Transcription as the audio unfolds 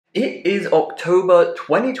It is October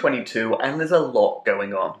 2022 and there's a lot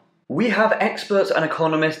going on. We have experts and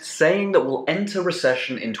economists saying that we'll enter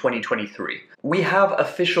recession in 2023. We have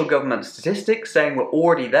official government statistics saying we're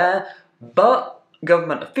already there, but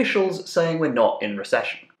government officials saying we're not in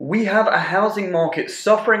recession. We have a housing market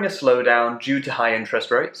suffering a slowdown due to high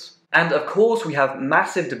interest rates. And of course we have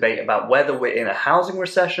massive debate about whether we're in a housing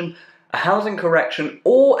recession, a housing correction,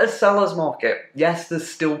 or a seller's market. Yes,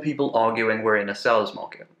 there's still people arguing we're in a seller's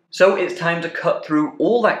market. So it's time to cut through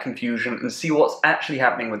all that confusion and see what's actually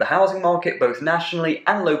happening with the housing market both nationally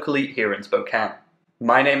and locally here in Spokane.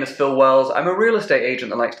 My name is Phil Wells. I'm a real estate agent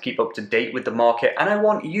that likes to keep up to date with the market, and I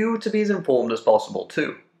want you to be as informed as possible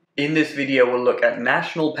too. In this video we'll look at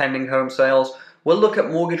national pending home sales, we'll look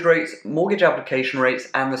at mortgage rates, mortgage application rates,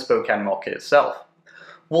 and the Spokane market itself.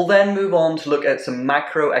 We'll then move on to look at some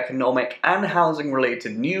macroeconomic and housing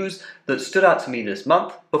related news that stood out to me this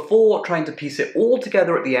month before trying to piece it all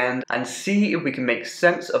together at the end and see if we can make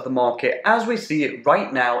sense of the market as we see it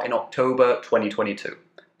right now in October 2022.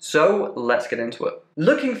 So let's get into it.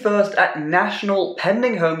 Looking first at national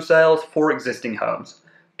pending home sales for existing homes.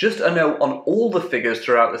 Just a note on all the figures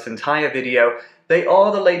throughout this entire video. They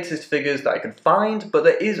are the latest figures that I could find, but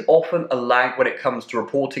there is often a lag when it comes to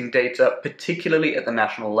reporting data, particularly at the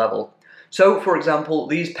national level. So, for example,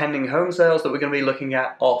 these pending home sales that we're going to be looking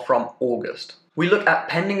at are from August. We look at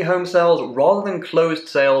pending home sales rather than closed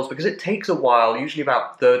sales because it takes a while, usually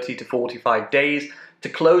about 30 to 45 days, to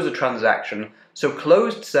close a transaction. So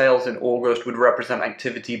closed sales in August would represent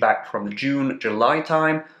activity back from June, July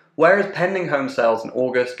time, whereas pending home sales in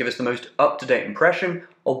August give us the most up-to-date impression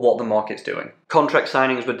of what the market's doing. Contract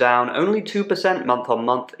signings were down only 2% month on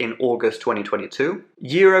month in August 2022.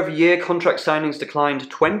 Year over year contract signings declined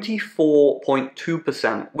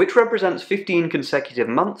 24.2%, which represents 15 consecutive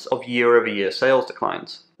months of year over year sales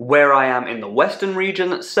declines. Where I am in the western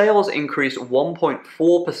region, sales increased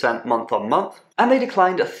 1.4% month on month, and they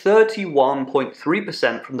declined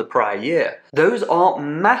 31.3% from the prior year. Those are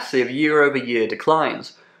massive year over year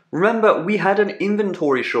declines. Remember, we had an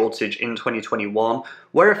inventory shortage in 2021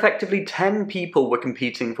 where effectively 10 people were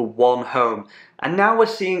competing for one home, and now we're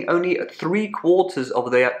seeing only 3/4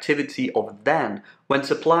 of the activity of then, when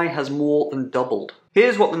supply has more than doubled.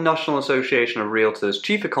 Here's what the National Association of Realtors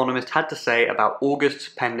chief economist had to say about August's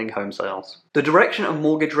pending home sales. The direction of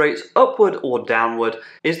mortgage rates, upward or downward,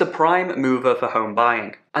 is the prime mover for home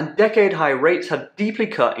buying, and decade-high rates have deeply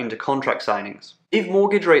cut into contract signings. If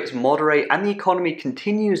mortgage rates moderate and the economy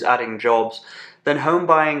continues adding jobs, then home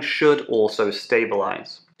buying should also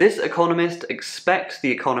stabilize. This economist expects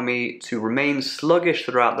the economy to remain sluggish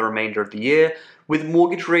throughout the remainder of the year, with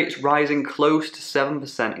mortgage rates rising close to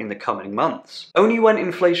 7% in the coming months. Only when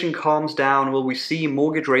inflation calms down will we see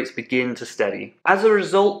mortgage rates begin to steady. As a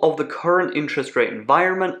result of the current interest rate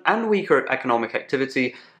environment and weaker economic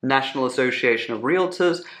activity, National Association of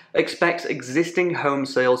Realtors expects existing home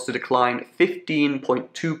sales to decline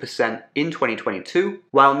 15.2% in 2022,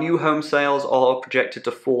 while new home sales are projected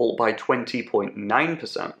to fall by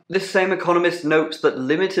 20.9%. This same economist notes that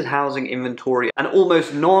limited housing inventory and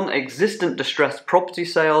almost non-existent distressed property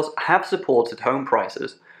sales have supported home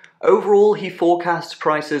prices. Overall, he forecasts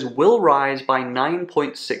prices will rise by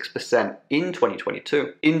 9.6% in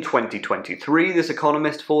 2022. In 2023, this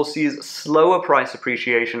economist foresees slower price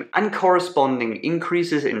appreciation and corresponding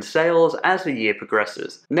increases in sales as the year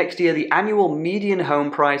progresses. Next year, the annual median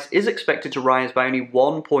home price is expected to rise by only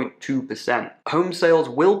 1.2%. Home sales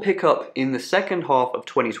will pick up in the second half of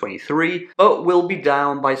 2023, but will be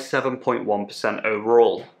down by 7.1%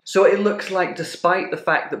 overall. So it looks like despite the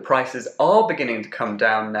fact that prices are beginning to come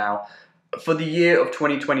down now, for the year of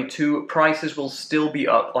 2022, prices will still be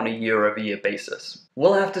up on a year-over-year basis.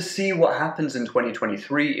 We'll have to see what happens in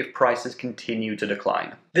 2023 if prices continue to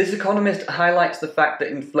decline. This economist highlights the fact that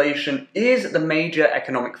inflation is the major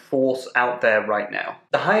economic force out there right now.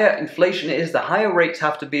 The higher inflation is, the higher rates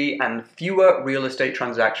have to be, and fewer real estate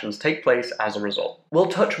transactions take place as a result. We'll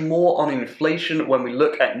touch more on inflation when we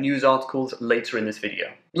look at news articles later in this video.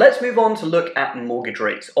 Let's move on to look at mortgage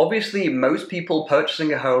rates. Obviously, most people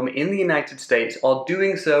purchasing a home in the United States are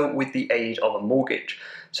doing so with the aid of a mortgage.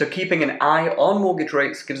 So keeping an eye on mortgage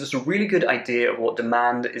rates gives us a really good idea of what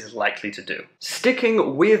demand is likely to do.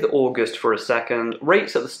 Sticking with August for a second,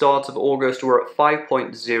 rates at the start of August were at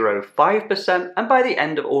 5.05%, and by the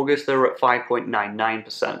end of August they were at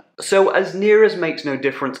 5.99%. So as near as makes no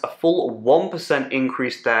difference, a full 1%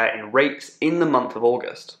 increase there in rates in the month of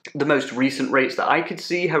August. The most recent rates that I could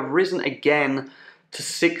see have risen again to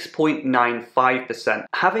 6.95%,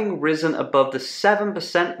 having risen above the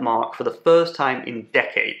 7% mark for the first time in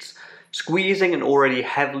decades. squeezing an already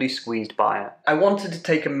heavily squeezed buyer. I wanted to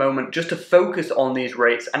take a moment just to focus on these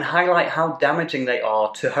rates and highlight how damaging they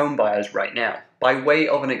are to home buyers right now, by way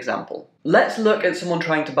of an example. Let's look at someone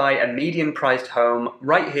trying to buy a median-priced home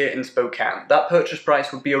right here in Spokane. That purchase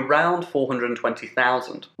price would be around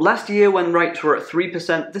 $420,000. Last year, when rates were at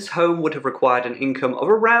 3%, this home would have required an income of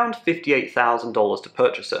around $58,000 to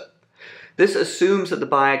purchase it. This assumes that the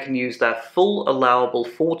buyer can use their full allowable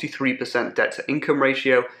 43% debt-to-income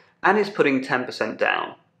ratio and is putting 10%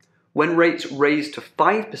 down. When rates raised to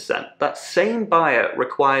 5%, that same buyer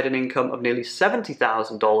required an income of nearly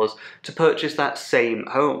 $70,000 to purchase that same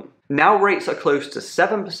home. Now rates are close to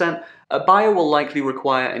 7%, a buyer will likely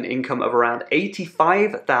require an income of around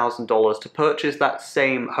 $85,000 to purchase that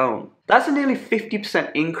same home. That's a nearly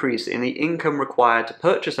 50% increase in the income required to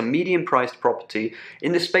purchase a median-priced property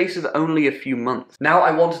in the space of only a few months. Now,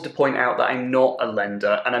 I wanted to point out that I'm not a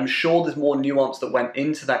lender, and I'm sure there's more nuance that went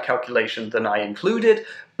into that calculation than I included,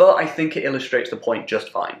 but I think it illustrates the point just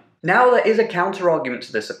fine. Now, there is a counter-argument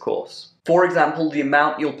to this, of course. For example, the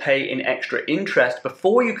amount you'll pay in extra interest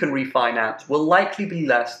before you can refinance will likely be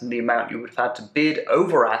less than the amount you would have had to bid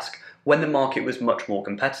over ask when the market was much more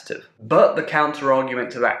competitive. But the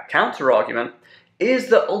counter-argument to that counter-argument is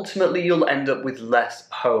that ultimately you'll end up with less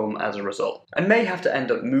home as a result, and may have to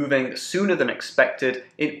end up moving sooner than expected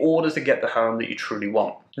in order to get the home that you truly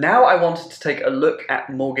want. Now I wanted to take a look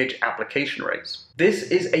at mortgage application rates. This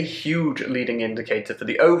is a huge leading indicator for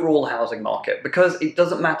the overall housing market because it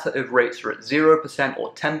doesn't matter if rates are at 0%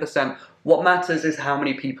 or 10%, what matters is how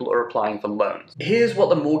many people are applying for loans. Here's what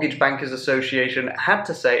the Mortgage Bankers Association had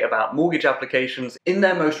to say about mortgage applications in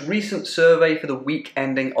their most recent survey for the week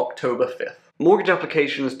ending October 5th. Mortgage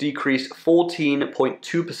applications decreased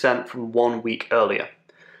 14.2% from 1 week earlier.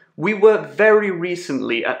 We were very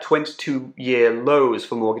recently at 22-year lows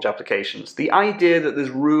for mortgage applications. The idea that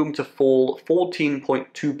there's room to fall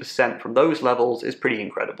 14.2% from those levels is pretty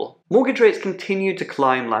incredible. Mortgage rates continued to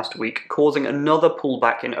climb last week, causing another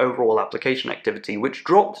pullback in overall application activity, which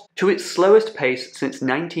dropped to its slowest pace since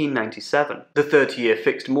 1997. The 30-year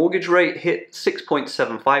fixed mortgage rate hit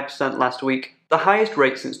 6.75% last week, the highest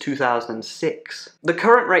rate since 2006. The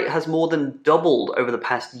current rate has more than doubled over the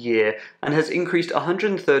past year and has increased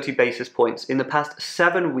 130 basis points in the past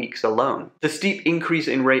 7 weeks alone. The steep increase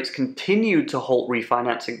in rates continued to halt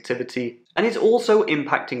refinancing activity and is also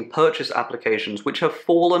impacting purchase applications, which have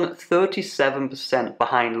fallen 37%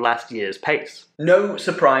 behind last year's pace. No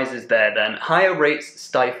surprises there then, higher rates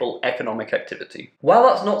stifle economic activity. While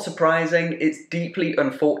that's not surprising, it's deeply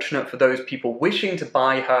unfortunate for those people wishing to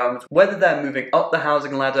buy homes, whether they're moving up the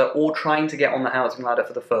housing ladder or trying to get on the housing ladder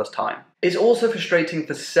for the first time. It's also frustrating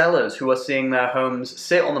for sellers who are seeing their homes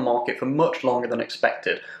sit on the market for much longer than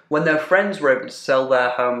expected, when their friends were able to sell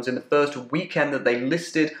their homes in the first weekend that they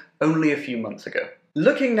listed only a few months ago.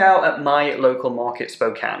 Looking now at my local market,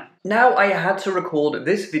 Spokane. Now, I had to record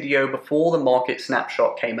this video before the market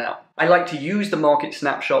snapshot came out. I like to use the market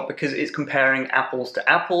snapshot because it's comparing apples to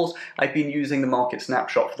apples. I've been using the market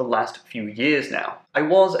snapshot for the last few years now. I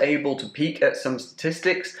was able to peek at some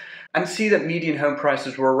statistics and see that median home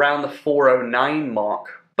prices were around the 409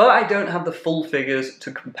 mark. But I don't have the full figures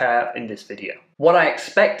to compare in this video. What I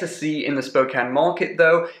expect to see in the Spokane market,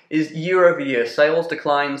 though, is year-over-year sales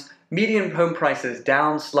declines, median home prices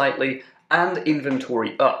down slightly, and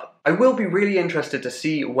inventory up. I will be really interested to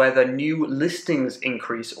see whether new listings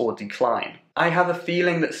increase or decline. I have a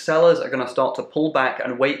feeling that sellers are going to start to pull back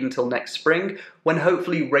and wait until next spring, when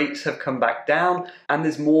hopefully rates have come back down and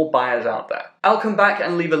there's more buyers out there. I'll come back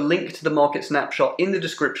and leave a link to the market snapshot in the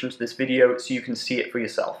description to this video so you can see it for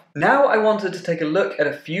yourself. Now I wanted to take a look at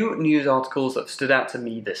a few news articles that stood out to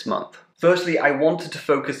me this month. Firstly, I wanted to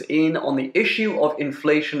focus in on the issue of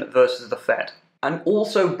inflation versus the Fed, and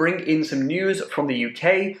also bring in some news from the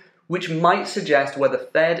UK, which might suggest where the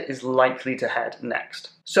Fed is likely to head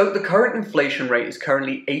next. So the current inflation rate is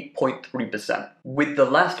currently 8.3%, with the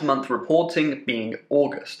last month reporting being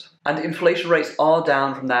August. And inflation rates are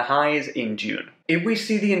down from their highs in June. If we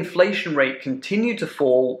see the inflation rate continue to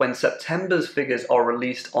fall when September's figures are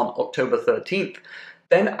released on October 13th,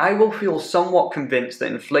 then I will feel somewhat convinced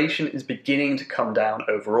that inflation is beginning to come down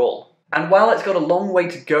overall. And while it's got a long way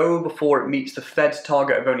to go before it meets the Fed's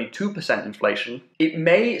target of only 2% inflation, it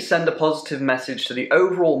may send a positive message to the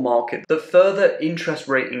overall market that further interest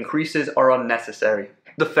rate increases are unnecessary.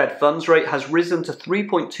 The Fed funds rate has risen to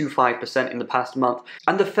 3.25% in the past month,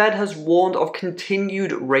 and the Fed has warned of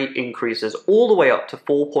continued rate increases all the way up to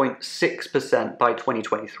 4.6% by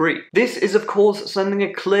 2023. This is of course sending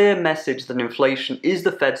a clear message that inflation is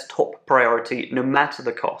the Fed's top priority no matter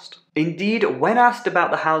the cost. Indeed, when asked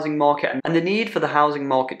about the housing market and the need for the housing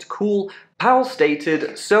market to cool, Powell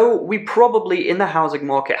stated, "So we probably in the housing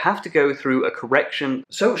market have to go through a correction."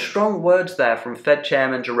 So strong words there from Fed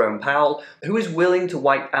Chairman Jerome Powell, who is willing to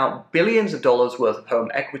wipe out billions of dollars worth of home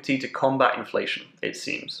equity to combat inflation, it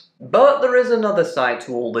seems. But there is another side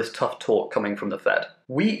to all this tough talk coming from the Fed.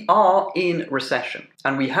 We are in recession,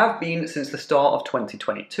 and we have been since the start of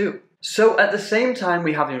 2022. So at the same time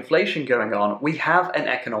we have inflation going on, we have an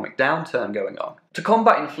economic downturn going on. To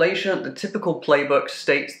combat inflation, the typical playbook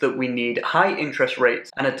states that we need high interest rates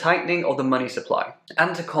and a tightening of the money supply.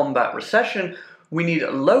 And to combat recession, we need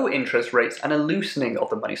low interest rates and a loosening of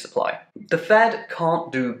the money supply. The Fed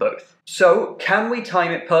can't do both. So, can we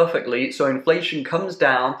time it perfectly so inflation comes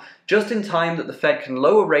down just in time that the Fed can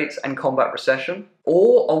lower rates and combat recession?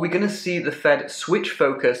 Or are we going to see the Fed switch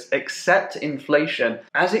focus, accept inflation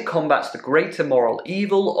as it combats the greater moral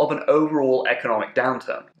evil of an overall economic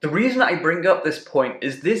downturn? The reason I bring up this point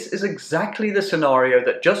is this is exactly the scenario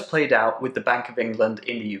that just played out with the Bank of England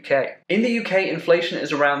in the UK. In the UK, inflation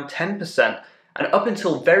is around 10%. And up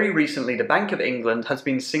until very recently, the Bank of England has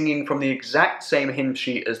been singing from the exact same hymn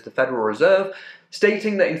sheet as the Federal Reserve,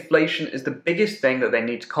 stating that inflation is the biggest thing that they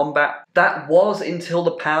need to combat. That was until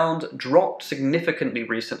the pound dropped significantly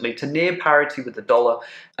recently to near parity with the dollar,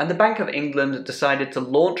 and the Bank of England decided to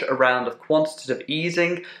launch a round of quantitative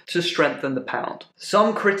easing to strengthen the pound.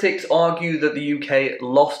 Some critics argue that the UK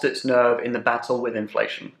lost its nerve in the battle with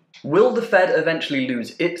inflation. Will the Fed eventually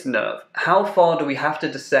lose its nerve? How far do we have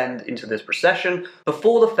to descend into this recession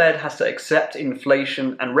before the Fed has to accept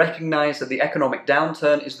inflation and recognize that the economic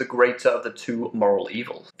downturn is the greater of the two moral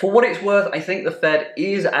evils? For what it's worth, I think the Fed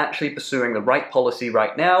is actually pursuing the right policy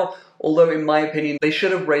right now, although in my opinion they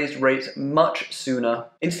should have raised rates much sooner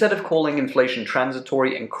instead of calling inflation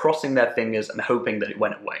transitory and crossing their fingers and hoping that it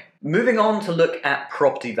went away. Moving on to look at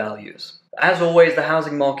property values. As always, the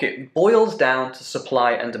housing market boils down to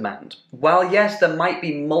supply and demand. While yes, there might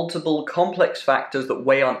be multiple complex factors that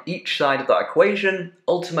weigh on each side of that equation,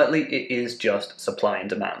 ultimately it is just supply and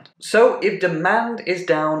demand. So if demand is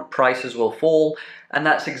down, prices will fall, and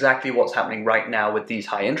that's exactly what's happening right now with these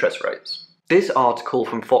high interest rates. This article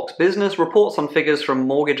from Fox Business reports on figures from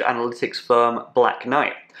mortgage analytics firm Black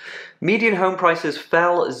Knight. Median home prices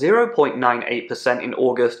fell 0.98% in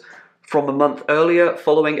August from a month earlier,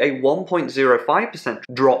 following a 1.05%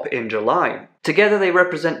 drop in July. Together they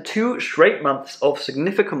represent 2 straight months of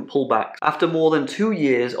significant pullback after more than 2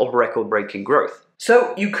 years of record-breaking growth.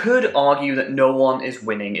 So you could argue that no one is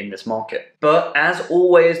winning in this market. But as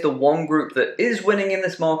always, the one group that is winning in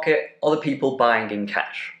this market are the people buying in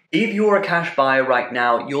cash. If you're a cash buyer right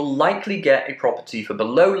now, you'll likely get a property for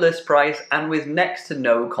below list price and with next to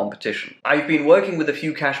no competition. I've been working with a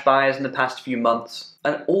few cash buyers in the past few months,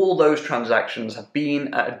 and all those transactions have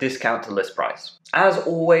been at a discount to list price. As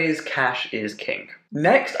always, cash is king.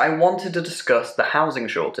 Next, I wanted to discuss the housing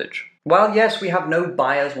shortage. While yes, we have no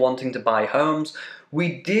buyers wanting to buy homes,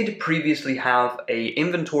 we did previously have an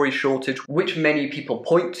inventory shortage, which many people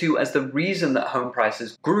point to as the reason that home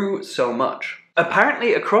prices grew so much.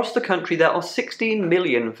 Apparently, across the country there are 16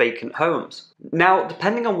 million vacant homes. Now,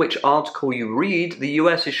 depending on which article you read, the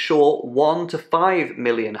US is short 1 to 5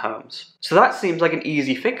 million homes. So that seems like an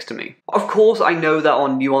easy fix to me. Of course, I know there are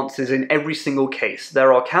nuances in every single case.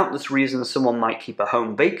 There are countless reasons someone might keep a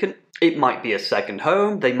home vacant. It might be a second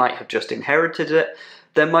home, they might have just inherited it.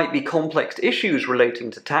 There might be complex issues relating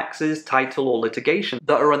to taxes, title, or litigation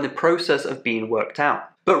that are in the process of being worked out.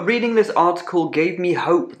 But reading this article gave me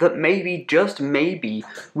hope that maybe, just maybe,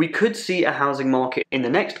 we could see a housing market in the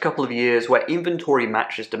next couple of years where inventory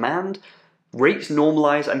matches demand, rates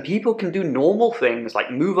normalize, and people can do normal things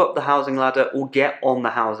like move up the housing ladder or get on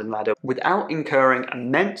the housing ladder without incurring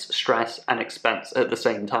immense stress and expense at the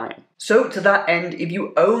same time. So to that end, if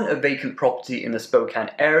you own a vacant property in the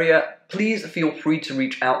Spokane area, please feel free to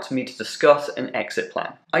reach out to me to discuss an exit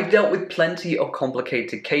plan. I dealt with plenty of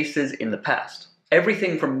complicated cases in the past.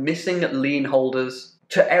 Everything from missing lien holders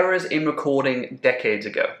to errors in recording decades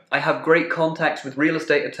ago. I have great contacts with real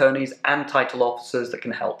estate attorneys and title officers that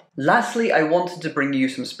can help. Lastly, I wanted to bring you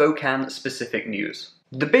some Spokane-specific news.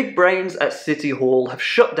 The big brains at City Hall have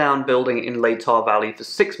shut down building in Laytar Valley for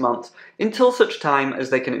 6 months until such time as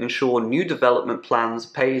they can ensure new development plans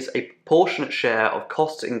pays a proportionate share of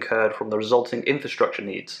costs incurred from the resulting infrastructure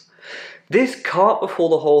needs. This cart before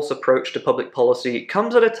the horse approach to public policy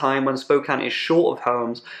comes at a time when Spokane is short of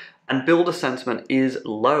homes and builder sentiment is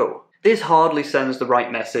low. This hardly sends the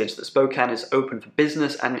right message that Spokane is open for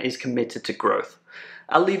business and is committed to growth.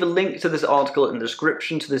 I'll leave a link to this article in the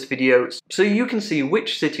description to this video so you can see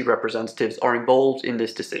which city representatives are involved in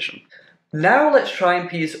this decision. Now let's try and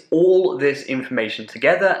piece all this information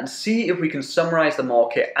together and see if we can summarize the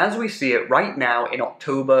market as we see it right now in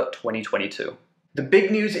October 2022. The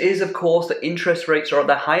big news is, of course, that interest rates are at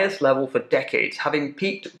their highest level for decades, having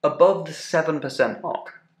peaked above the 7%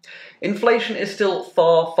 mark. Inflation is still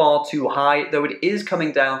far too high, though it is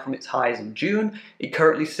coming down from its highs in June. It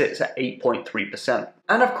currently sits at 8.3%.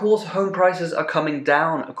 And of course, home prices are coming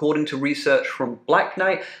down. According to research from Black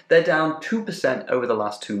Knight, they're down 2% over the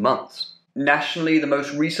last 2 months. Nationally, the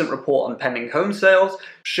most recent report on pending home sales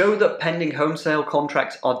show that pending home sale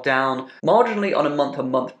contracts are down marginally on a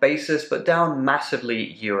month-on-month basis, but down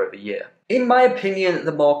massively year-over-year. In my opinion,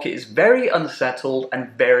 the market is very unsettled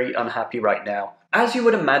and very unhappy right now. As you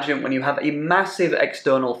would imagine when you have a massive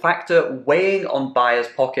external factor weighing on buyers'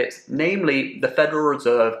 pockets, namely the Federal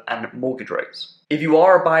Reserve and mortgage rates. If you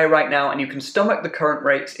are a buyer right now and you can stomach the current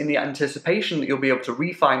rates in the anticipation that you'll be able to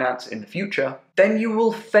refinance in the future, then you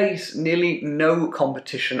will face nearly no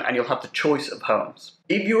competition and you'll have the choice of homes.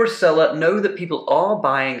 If you're a seller, know that people are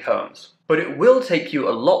buying homes, but it will take you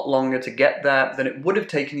a lot longer to get there than it would have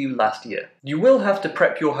taken you last year. You will have to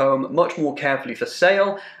prep your home much more carefully for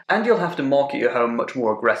sale, and you'll have to market your home much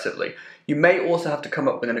more aggressively. You may also have to come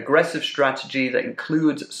up with an aggressive strategy that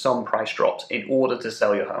includes some price drops in order to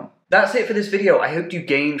sell your home. That's it for this video. I hope you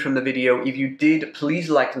gained from the video. If you did, please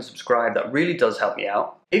like and subscribe. That really does help me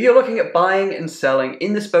out. If you're looking at buying and selling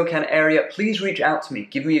in the Spokane area, please reach out to me.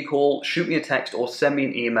 Give me a call, shoot me a text, or send me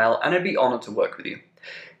an email, and I'd be honored to work with you.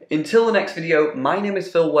 Until the next video, my name is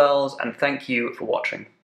Phil Wells, and thank you for watching.